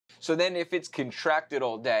So then if it's contracted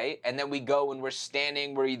all day, and then we go and we're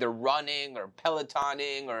standing, we're either running or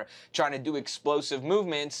pelotoning or trying to do explosive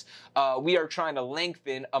movements, we are trying to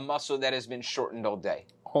lengthen a muscle that has been shortened all day.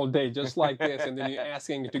 All day, just like this, and then you're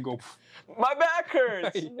asking it to go. My back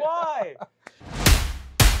hurts. Yeah. Why?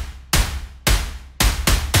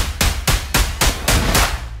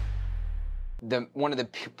 One of the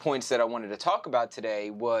points that I wanted to talk about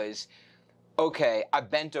today was, okay, I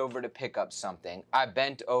bent over to pick up something. I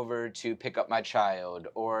bent over to pick up my child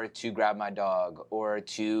or to grab my dog or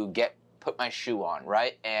to put my shoe on,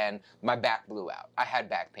 right? And my back blew out. I had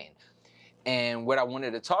back pain. And what I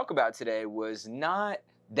wanted to talk about today was not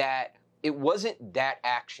that, it wasn't that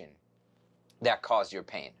action that caused your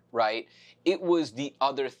pain, right? It was the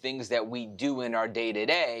other things that we do in our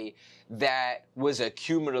day-to-day that was a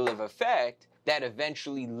cumulative effect that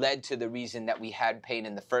eventually led to the reason that we had pain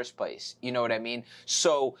in the first place. You know what I mean?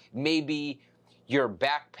 So maybe your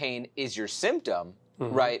back pain is your symptom,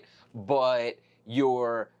 right? But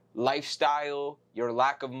your lifestyle, your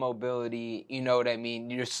lack of mobility, you know what I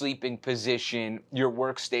mean, your sleeping position, your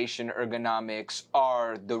workstation ergonomics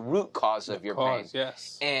are the root cause of your pain.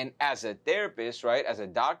 Yes. And as a therapist, right, as a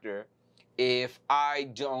doctor, if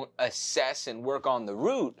I don't assess and work on the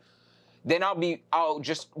root, then I'll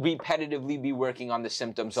just repetitively be working on the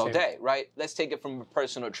symptoms all day, right? Let's take it from a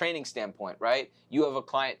personal training standpoint, right? You have a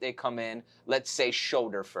client, they come in, let's say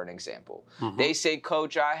shoulder for an example. They say,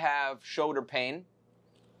 Coach, I have shoulder pain.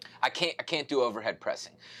 I can't do overhead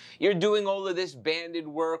pressing. You're doing all of this banded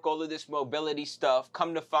work, all of this mobility stuff.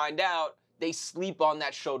 Come to find out, they sleep on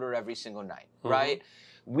that shoulder every single night, right?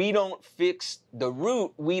 We don't fix the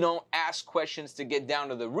root. We don't ask questions to get down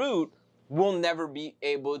to the root. We'll never be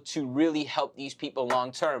able to really help these people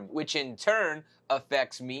long term, which in turn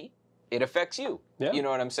affects me. It affects you. Yeah. You know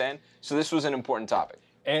what I'm saying? So this was an important topic.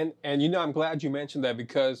 And you know, I'm glad you mentioned that,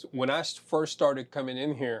 because when I first started coming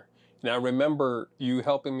in here, and I remember you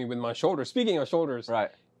helping me with my shoulders. Speaking of shoulders, right?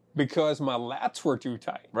 Because my lats were too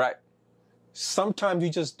tight. Right. Sometimes you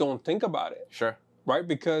just don't think about it. Sure. Right?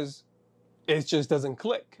 Because it just doesn't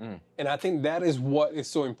click. And I think that is what is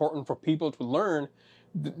so important for people to learn,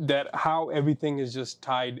 that how everything is just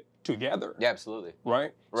tied together. Yeah, absolutely.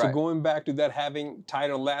 Right? So going back to that, having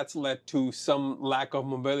tighter lats led to some lack of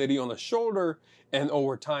mobility on the shoulder, and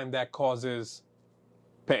over time that causes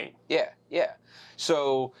pain. Yeah, yeah.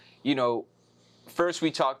 So, you know, first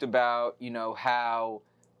we talked about, you know, how,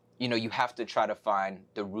 you know, you have to try to find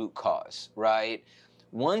the root cause, right?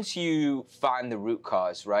 Once you find the root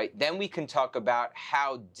cause, right, then we can talk about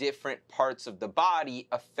how different parts of the body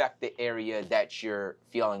affect the area that you're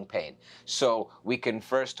feeling pain. So we can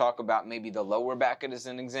first talk about maybe the lower back as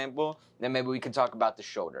an example, then maybe we can talk about the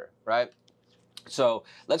shoulder, right? So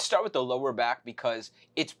let's start with the lower back, because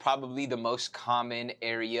it's probably the most common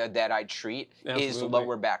area that I treat. Absolutely. Is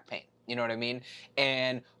lower back pain. You know what I mean?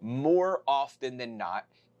 And more often than not,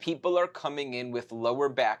 people are coming in with lower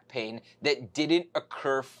back pain that didn't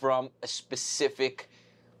occur from a specific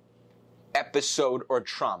episode or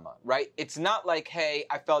trauma, right? It's not like, hey,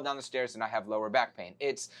 I fell down the stairs and I have lower back pain.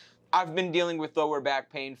 It's, I've been dealing with lower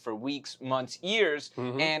back pain for weeks, months, years,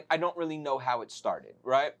 and I don't really know how it started,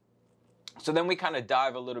 right? So then we kind of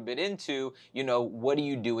dive a little bit into, you know, what do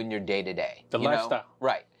you do in your day-to-day? The lifestyle.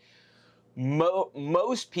 Right.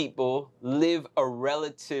 Most people live a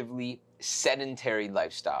relatively sedentary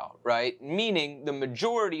lifestyle, right? Meaning the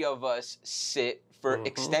majority of us sit for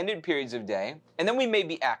extended periods of day, and then we may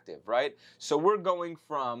be active, right? So we're going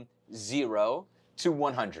from 0 to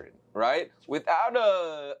 100, right? Without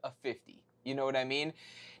a 50, you know what I mean?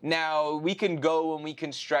 Now, we can go and we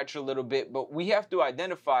can stretch a little bit, but we have to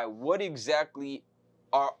identify what exactly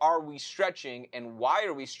are we stretching, and why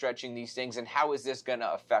are we stretching these things, and how is this going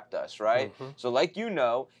to affect us, right? So like you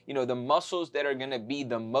know, the muscles that are going to be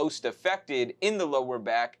the most affected in the lower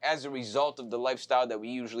back as a result of the lifestyle that we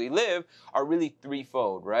usually live are really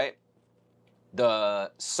threefold, right?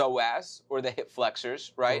 The psoas, or the hip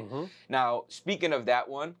flexors, right? Now, speaking of that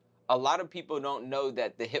one, a lot of people don't know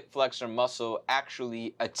that the hip flexor muscle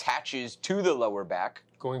actually attaches to the lower back.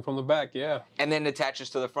 Going from the back, yeah. And then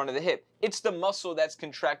attaches to the front of the hip. It's the muscle that's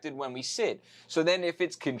contracted when we sit. So then if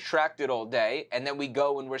it's contracted all day, and then we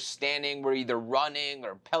go and we're standing, we're either running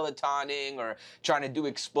or pelotoning or trying to do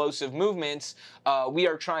explosive movements, we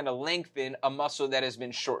are trying to lengthen a muscle that has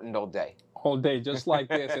been shortened all day. All day, just like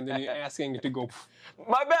this, and then you're asking it to go.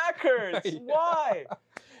 My back hurts. Yeah. Why?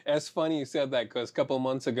 It's funny you said that, because a couple of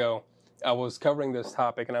months ago, I was covering this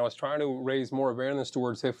topic, and I was trying to raise more awareness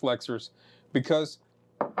towards hip flexors, because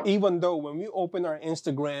even though when we open our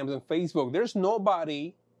Instagrams and Facebook, there's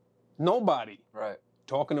nobody right.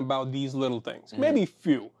 talking about these little things. Maybe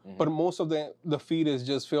few, but most of the feed is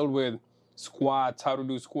just filled with squats, how to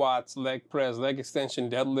do squats, leg press, leg extension,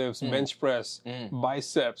 deadlifts, bench press,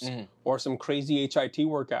 biceps, or some crazy HIT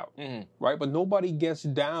workout, right? But nobody gets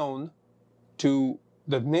down to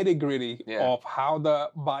the nitty gritty of how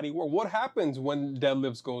the body works. What happens when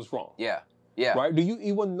deadlifts goes wrong? Yeah. Right? Do you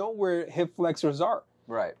even know where hip flexors are?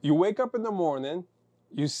 Right. You wake up in the morning,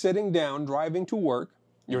 you're sitting down, driving to work,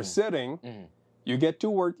 you're sitting, you get to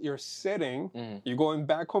work, you're sitting, you're going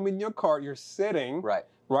back home in your car, you're sitting,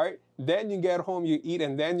 right? Then you get home, you eat,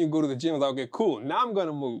 and then you go to the gym. Like, okay, cool, now I'm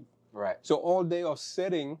gonna move. Right. So all day of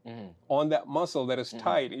sitting on that muscle that is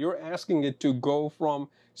tight, you're asking it to go from,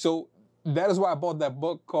 so that is why I bought that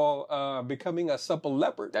book called Becoming a Supple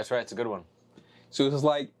Leopard. That's right, it's a good one. So it's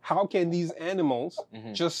like, how can these animals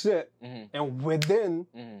just sit and within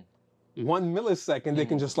 1 millisecond, they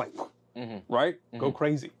can just like, right? Go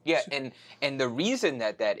crazy. Yeah, and the reason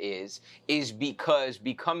that is because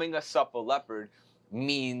becoming a supple leopard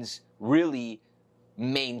means really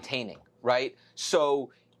maintaining, right? So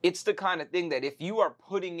it's the kind of thing that if you are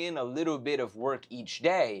putting in a little bit of work each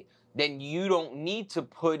day, then you don't need to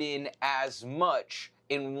put in as much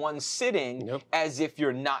in one sitting as if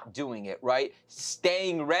you're not doing it, right?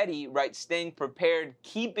 Staying ready, right? Staying prepared,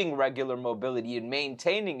 keeping regular mobility and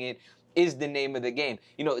maintaining it is the name of the game.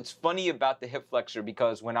 You know, it's funny about the hip flexor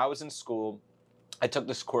because when I was in school, I took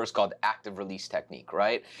this course called Active Release Technique,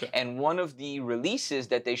 right? Okay. And one of the releases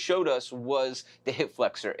that they showed us was the hip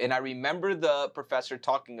flexor. And I remember the professor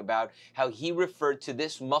talking about how he referred to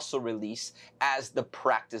this muscle release as the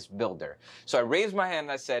practice builder. So I raised my hand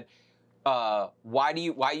and I said, why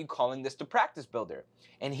are you calling this the practice builder?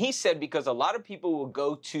 And he said, because a lot of people will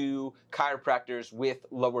go to chiropractors with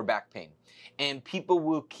lower back pain. And people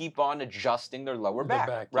will keep on adjusting their lower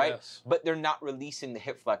back, right? Yes. But they're not releasing the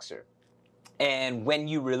hip flexor. And when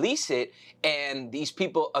you release it and these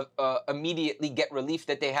people immediately get relief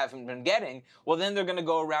that they haven't been getting, well, then they're going to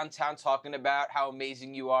go around town talking about how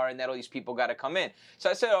amazing you are and that all these people got to come in.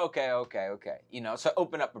 So I said, okay. You know, so I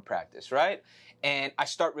open up a practice, right? And I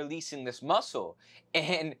start releasing this muscle.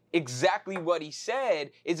 And exactly what he said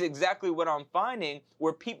is exactly what I'm finding,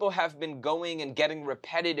 where people have been going and getting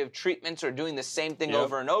repetitive treatments or doing the same thing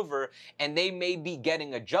over and over, and they may be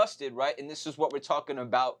getting adjusted, right? And this is what we're talking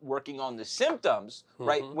about, working on the symptoms,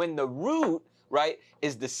 right? When the root, right,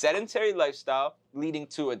 is the sedentary lifestyle leading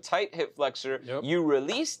to a tight hip flexor. You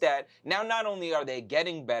release that. Now, not only are they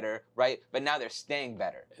getting better, right, but now they're staying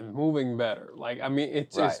better. And moving better. Like, I mean,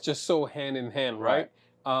 it's just so hand in hand, right?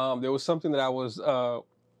 There was something that I was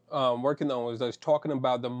working on, was I was talking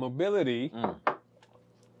about the mobility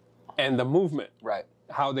and the movement. Right.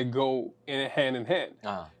 How they go hand in hand.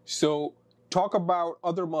 So talk about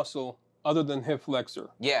other muscle other than hip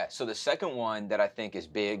flexor. Yeah, so the second one that I think is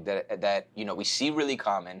big that you know we see really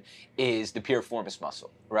common is the piriformis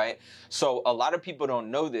muscle, right? So a lot of people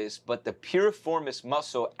don't know this, but the piriformis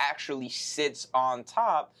muscle actually sits on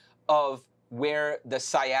top of where the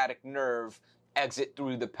sciatic nerve exit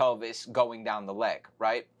through the pelvis going down the leg,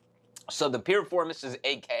 right? So the piriformis is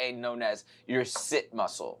aka known as your sit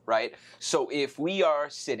muscle, right? So if we are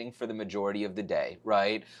sitting for the majority of the day,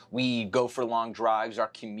 right? We go for long drives, our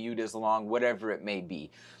commute is long, whatever it may be.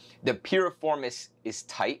 The piriformis is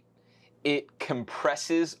tight. It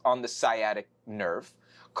compresses on the sciatic nerve,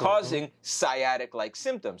 causing sciatic-like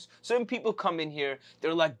symptoms. So when people come in here,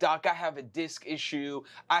 they're like, Doc, I have a disc issue,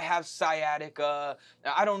 I have sciatica,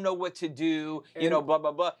 I don't know what to do, you know, blah,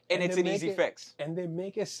 blah, blah. And it's an easy fix. And they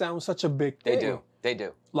make it sound such a big thing. They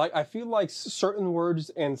do. Like, I feel like certain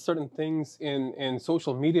words and certain things in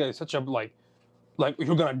social media is such a, like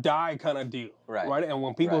you're gonna die kind of deal, right? And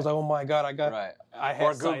when people say, "Oh my God, I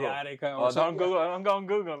had sciatica," or don't Google. I'm going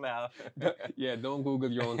Google now. Yeah, don't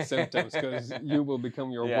Google your own symptoms because you will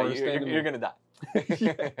become your worst enemy. You're gonna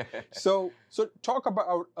die. So talk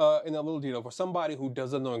about in a little detail for somebody who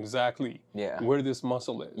doesn't know exactly where this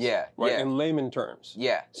muscle is. In layman terms.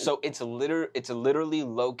 So it's literally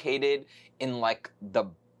located in like the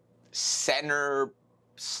center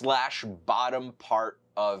 / bottom part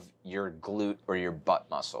of your glute or your butt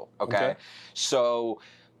muscle, okay? So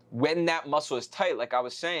when that muscle is tight, like I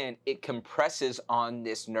was saying, it compresses on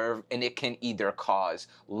this nerve and it can either cause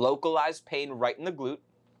localized pain right in the glute,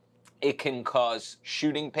 it can cause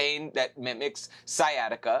shooting pain that mimics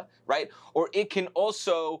sciatica, right? Or it can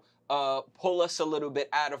also pull us a little bit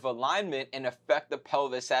out of alignment and affect the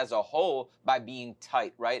pelvis as a whole by being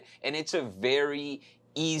tight, right? And it's a very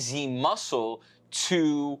easy muscle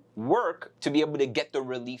to work to be able to get the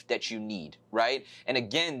relief that you need, right? And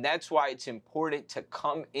again, that's why it's important to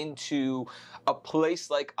come into a place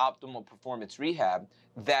like Optimal Performance Rehab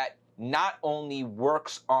that not only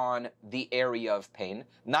works on the area of pain,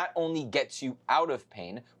 not only gets you out of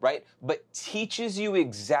pain, right, but teaches you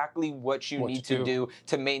exactly what you need to do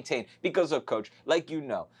to maintain. Because look, coach, like you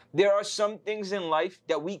know, there are some things in life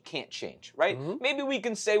that we can't change, right? Maybe we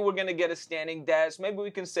can say we're gonna get a standing desk. Maybe we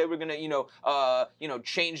can say we're gonna,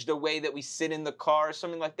 change the way that we sit in the car or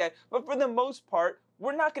something like that. But for the most part,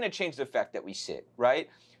 we're not gonna change the fact that we sit, right?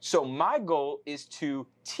 So my goal is to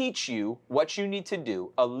teach you what you need to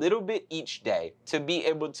do a little bit each day to be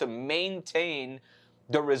able to maintain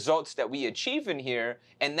the results that we achieve in here.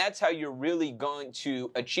 And that's how you're really going to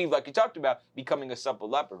achieve, like you talked about, becoming a supple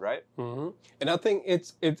leopard, right? And I think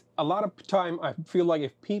it's a lot of time, I feel like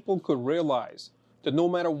if people could realize that no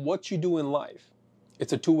matter what you do in life,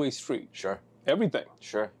 it's a two-way street. Sure. Everything.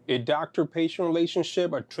 Sure. A doctor-patient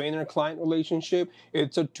relationship, a trainer-client relationship,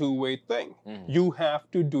 it's a two-way thing. You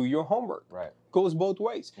have to do your homework. Right. Goes both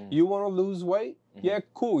ways. You want to lose weight? Yeah,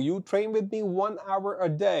 cool. You train with me 1 hour a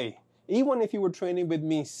day. Even if you were training with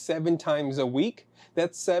me 7 times a week,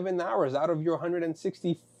 that's 7 hours out of your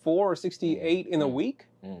 164 or 68 in a week.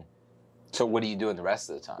 So what are you doing the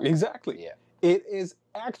rest of the time? Exactly. Yeah. It is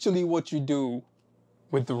actually what you do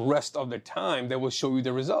with the rest of the time that will show you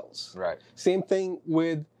the results. Right. Same thing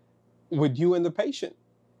with you and the patient.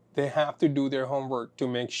 They have to do their homework to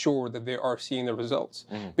make sure that they are seeing the results.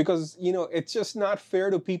 Because, it's just not fair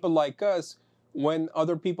to people like us when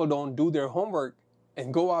other people don't do their homework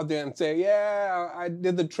and go out there and say, yeah, I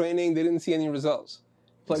did the training, they didn't see any results.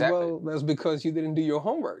 It's like, well, that's because you didn't do your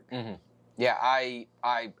homework. Yeah, I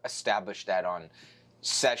established that on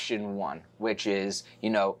session 1, which is,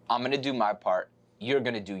 I'm going to do my part. You're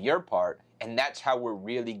going to do your part, and that's how we're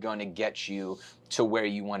really going to get you to where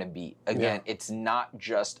you want to be. Again, it's not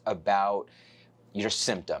just about your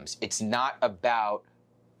symptoms. It's not about,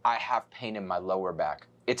 I have pain in my lower back.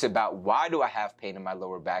 It's about, why do I have pain in my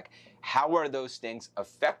lower back? How are those things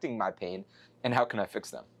affecting my pain, and how can I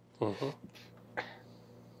fix them?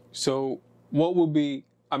 So what will be,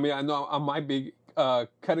 I know I might be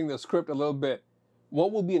cutting the script a little bit.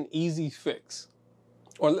 What will be an easy fix?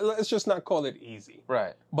 Or let's just not call it easy.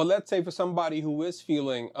 Right. But let's say for somebody who is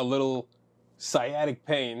feeling a little sciatic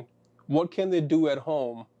pain, what can they do at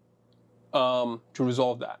home to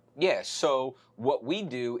resolve that? Yeah, so what we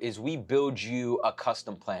do is we build you a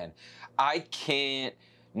custom plan. I can't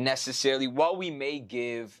necessarily, while we may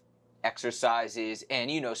give exercises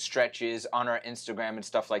and, stretches on our Instagram and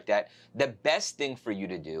stuff like that, the best thing for you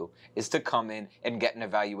to do is to come in and get an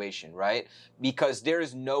evaluation, right? Because there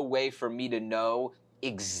is no way for me to know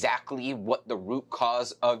exactly what the root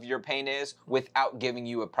cause of your pain is without giving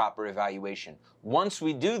you a proper evaluation. Once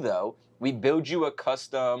we do, though, we build you a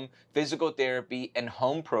custom physical therapy and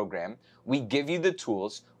home program. We give you the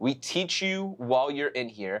tools. We teach you while you're in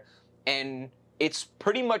here. And it's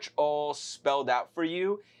pretty much all spelled out for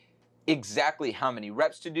you exactly how many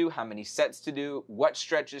reps to do, how many sets to do, what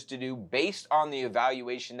stretches to do based on the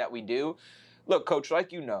evaluation that we do. Look, coach,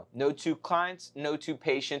 like no 2 clients, no 2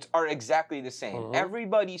 patients are exactly the same.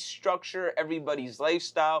 Everybody's structure, everybody's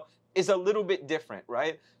lifestyle is a little bit different,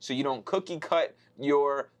 right? So you don't cookie cut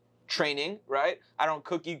your training, right? I don't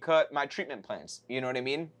cookie cut my treatment plans. You know what I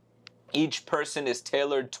mean? Each person is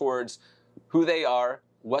tailored towards who they are,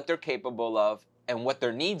 what they're capable of, and what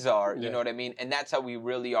their needs are. You know what I mean? And that's how we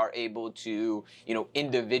really are able to,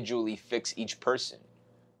 individually fix each person.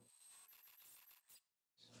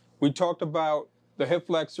 We talked about the hip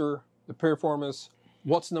flexor, the piriformis.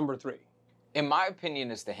 What's number 3? In my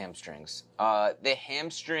opinion, it's the hamstrings. The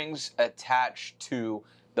hamstrings attach to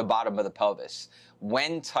the bottom of the pelvis.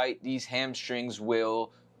 When tight, these hamstrings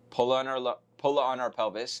will pull on our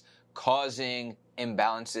pelvis, causing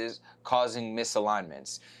imbalances, causing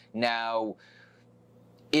misalignments. Now,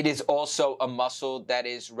 it is also a muscle that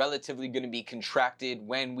is relatively going to be contracted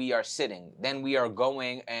when we are sitting. Then we are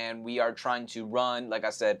going and we are trying to run. Like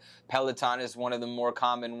I said, Peloton is one of the more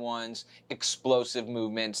common ones, explosive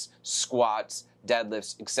movements, squats,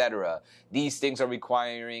 deadlifts, etc. These things are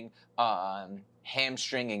requiring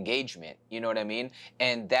hamstring engagement, you know what I mean?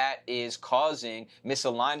 And that is causing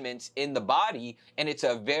misalignments in the body, and it's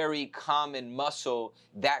a very common muscle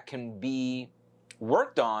that can be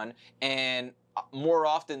worked on. And more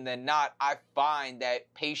often than not, I find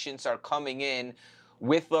that patients are coming in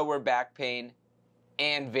with lower back pain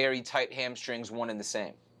and very tight hamstrings, one and the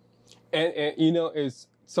same. And it's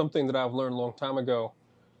something that I've learned a long time ago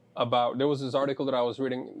about, there was this article that I was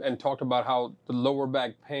reading and talked about how the lower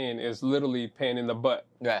back pain is literally pain in the butt.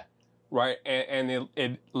 Yeah. right? And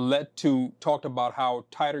it led to talked about how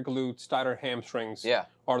tighter glutes, tighter hamstrings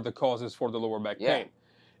are the causes for the lower back pain.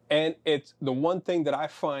 And it's the one thing that I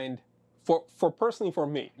find for personally for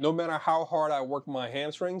me, no matter how hard I work my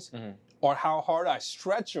hamstrings or how hard I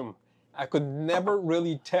stretch them, I could never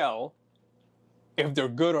really tell if they're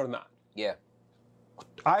good or not. Yeah.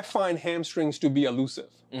 I find hamstrings to be elusive.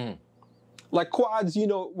 Like quads, you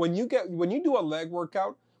know, when you do a leg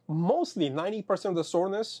workout, mostly 90% of the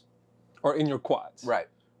soreness are in your quads. Right.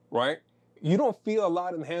 Right? You don't feel a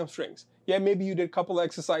lot in hamstrings. Yeah, maybe you did a couple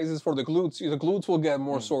exercises for the glutes. The glutes will get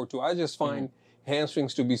more sore too. I just find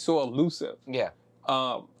hamstrings to be so elusive. Yeah.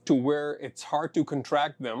 To where it's hard to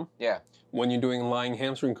contract them. Yeah. When you're doing lying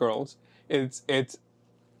hamstring curls. It's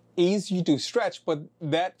easy to stretch, but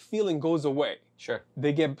that feeling goes away. Sure.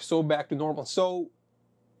 They get so back to normal. So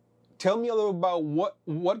tell me a little about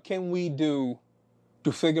what can we do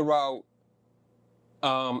to figure out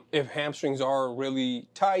if hamstrings are really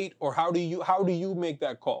tight, or how do you make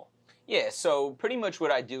that call? Yeah, so pretty much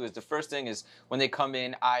what I do is the first thing is when they come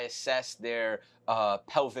in, I assess their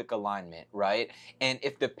pelvic alignment, right? And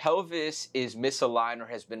if the pelvis is misaligned or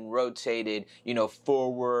has been rotated, you know,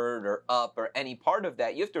 forward or up or any part of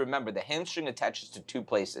that, you have to remember the hamstring attaches to two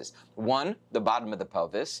places. One, the bottom of the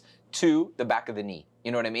pelvis. Two, the back of the knee.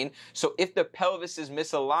 You know what I mean? So if the pelvis is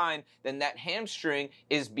misaligned, then that hamstring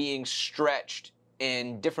is being stretched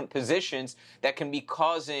in different positions that can be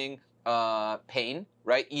causing pain,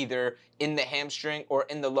 right? Either in the hamstring or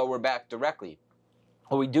in the lower back directly.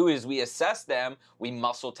 What we do is we assess them, we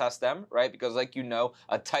muscle test them, right? Because like you know,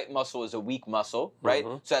 a tight muscle is a weak muscle, right?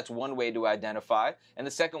 So that's one way to identify. And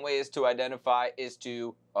the second way is to identify is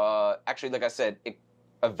to, actually, like I said,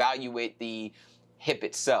 evaluate the hip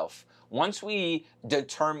itself. Once we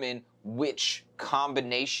determine which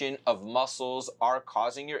combination of muscles are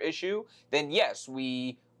causing your issue, then yes,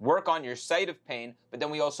 we work on your site of pain, but then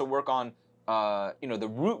we also work on, the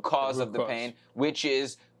root cause of the pain, which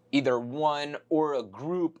is either one or a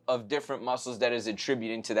group of different muscles that is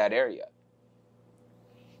attributing to that area.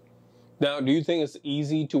 Now, do you think it's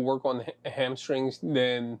easy to work on hamstrings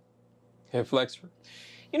than hip flexor?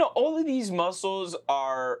 You know, all of these muscles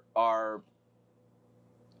are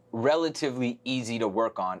relatively easy to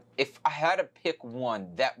work on. If I had to pick one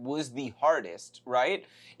that was the hardest, right,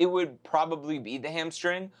 it would probably be the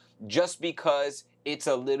hamstring, just because it's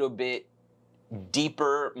a little bit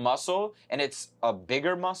deeper muscle and it's a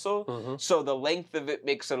bigger muscle. So the length of it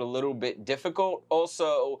makes it a little bit difficult.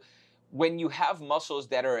 Also, when you have muscles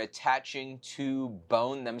that are attaching to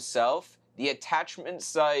bone themselves, the attachment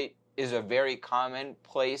site is a very common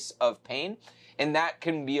place of pain, and that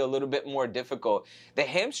can be a little bit more difficult. The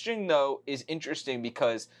hamstring, though, is interesting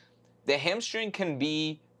because the hamstring can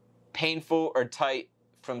be painful or tight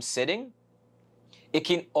from sitting. It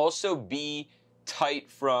can also be tight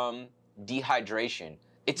from dehydration.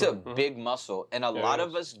 It's a big muscle, and a lot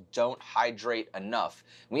of us don't hydrate enough.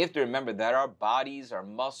 We have to remember that our bodies, our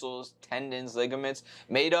muscles, tendons, ligaments,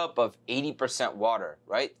 made up of 80% water,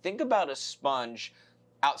 right? Think about a sponge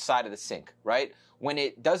outside of the sink, right? When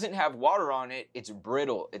it doesn't have water on it, it's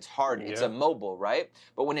brittle, it's hard, it's immobile, right?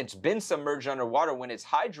 But when it's been submerged underwater, when it's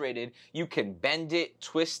hydrated, you can bend it,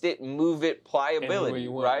 twist it, move it, pliability,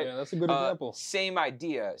 right? Yeah, that's a good example. Same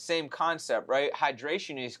idea, same concept, right?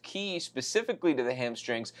 Hydration is key specifically to the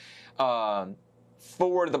hamstrings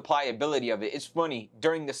for the pliability of it. It's funny,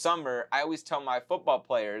 during the summer, I always tell my football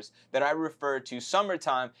players that I refer to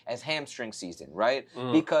summertime as hamstring season, right?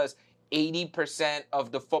 Because 80%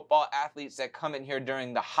 of the football athletes that come in here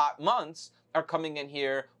during the hot months are coming in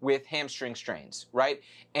here with hamstring strains, right?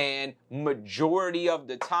 And majority of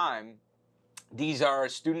the time, these are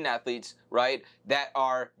student athletes, right, that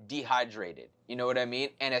are dehydrated. You know what I mean?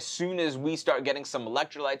 And as soon as we start getting some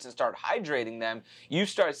electrolytes and start hydrating them, you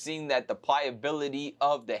start seeing that the pliability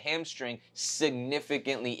of the hamstring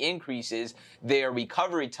significantly increases. Their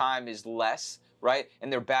recovery time is less, right?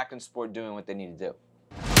 And they're back in sport doing what they need to do.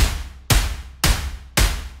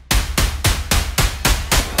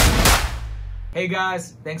 Hey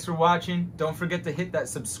guys, thanks for watching. Don't forget to hit that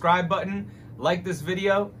subscribe button, like this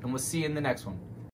video, and we'll see you in the next one.